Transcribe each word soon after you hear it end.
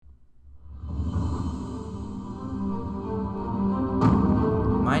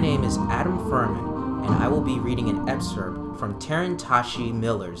name is Adam Furman, and I will be reading an excerpt from Terentashi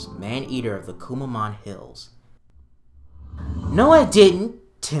Miller's Maneater of the Kumaman Hills. "No, I didn't,"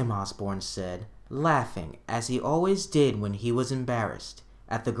 Tim Osborne said, laughing, as he always did when he was embarrassed,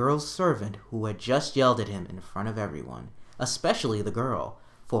 at the girl's servant who had just yelled at him in front of everyone, especially the girl,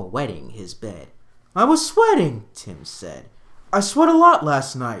 for wetting his bed. "I was sweating," Tim said. "I sweat a lot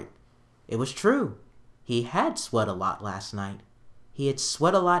last night." It was true. He had sweat a lot last night. He had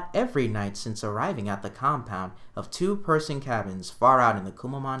sweat a lot every night since arriving at the compound of two-person cabins far out in the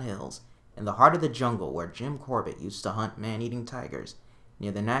Kumaman Hills, in the heart of the jungle where Jim Corbett used to hunt man-eating tigers,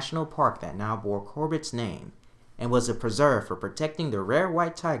 near the national park that now bore Corbett's name, and was a preserve for protecting the rare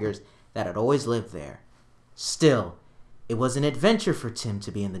white tigers that had always lived there. Still, it was an adventure for Tim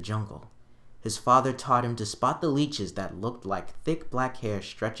to be in the jungle. His father taught him to spot the leeches that looked like thick black hair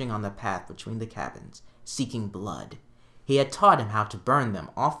stretching on the path between the cabins, seeking blood. He had taught him how to burn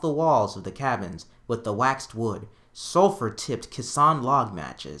them off the walls of the cabins with the waxed wood, sulfur-tipped Kisan log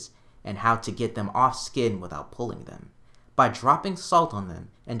matches, and how to get them off skin without pulling them, by dropping salt on them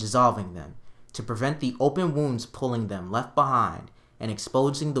and dissolving them, to prevent the open wounds pulling them left behind and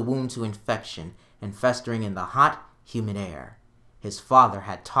exposing the wound to infection and festering in the hot, humid air. His father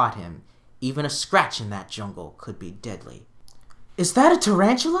had taught him even a scratch in that jungle could be deadly. "Is that a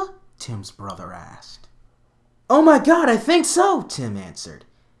tarantula?" Tim's brother asked. "Oh my God, I think so," Tim answered.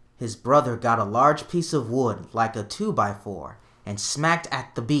 His brother got a large piece of wood like a 2x4 and smacked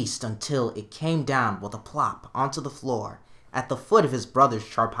at the beast until it came down with a plop onto the floor at the foot of his brother's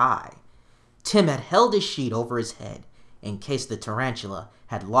charpai. Tim had held his sheet over his head in case the tarantula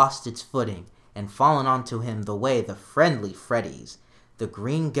had lost its footing and fallen onto him the way the friendly Freddies, the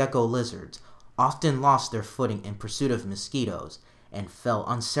green gecko lizards, often lost their footing in pursuit of mosquitoes and fell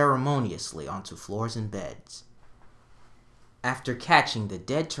unceremoniously onto floors and beds. After catching the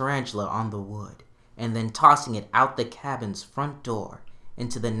dead tarantula on the wood and then tossing it out the cabin's front door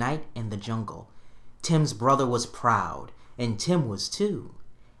into the night and the jungle, Tim's brother was proud, and Tim was too.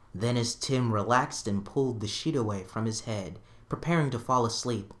 Then as Tim relaxed and pulled the sheet away from his head, preparing to fall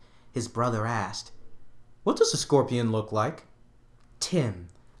asleep, his brother asked, "What does a scorpion look like?" Tim,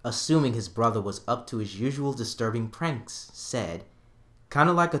 assuming his brother was up to his usual disturbing pranks, said,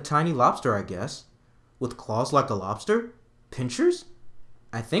 "Kinda like a tiny lobster, I guess. With claws like a lobster? Pinchers?"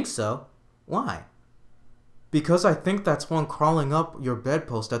 "I think so. Why?" "Because I think that's one crawling up your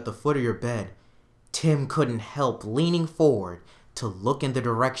bedpost at the foot of your bed." Tim couldn't help leaning forward to look in the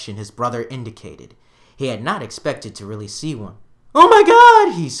direction his brother indicated. He had not expected to really see one. "Oh my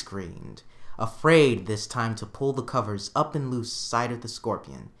God!" he screamed, afraid this time to pull the covers up and loose sight of the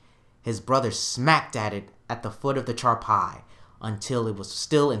scorpion. His brother smacked at it at the foot of the charpai until it was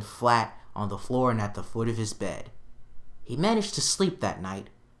still and flat on the floor and at the foot of his bed. He managed to sleep that night,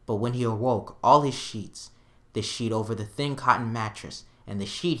 but when he awoke, all his sheets, the sheet over the thin cotton mattress and the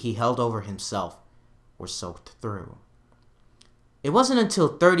sheet he held over himself, were soaked through. It wasn't until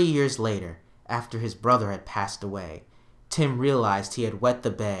 30 years later, after his brother had passed away, Tim realized he had wet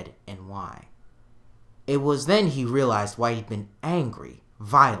the bed and why. It was then he realized why he'd been angry,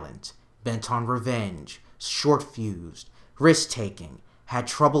 violent, bent on revenge, short-fused, risk-taking, had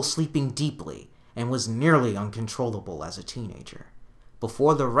trouble sleeping deeply, and was nearly uncontrollable as a teenager.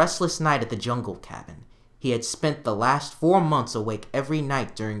 Before the restless night at the jungle cabin, he had spent the last 4 months awake every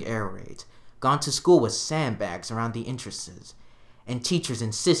night during air raids, gone to school with sandbags around the entrances, and teachers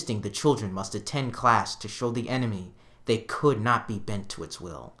insisting the children must attend class to show the enemy they could not be bent to its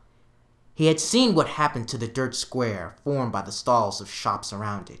will. He had seen what happened to the dirt square formed by the stalls of shops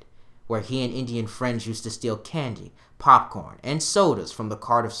around it, where he and Indian friends used to steal candy, popcorn, and sodas from the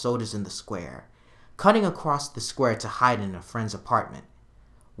cart of sodas in the square, cutting across the square to hide in a friend's apartment.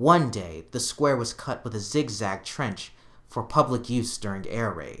 One day, the square was cut with a zigzag trench for public use during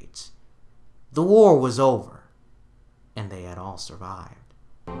air raids. The war was over, and they had all survived.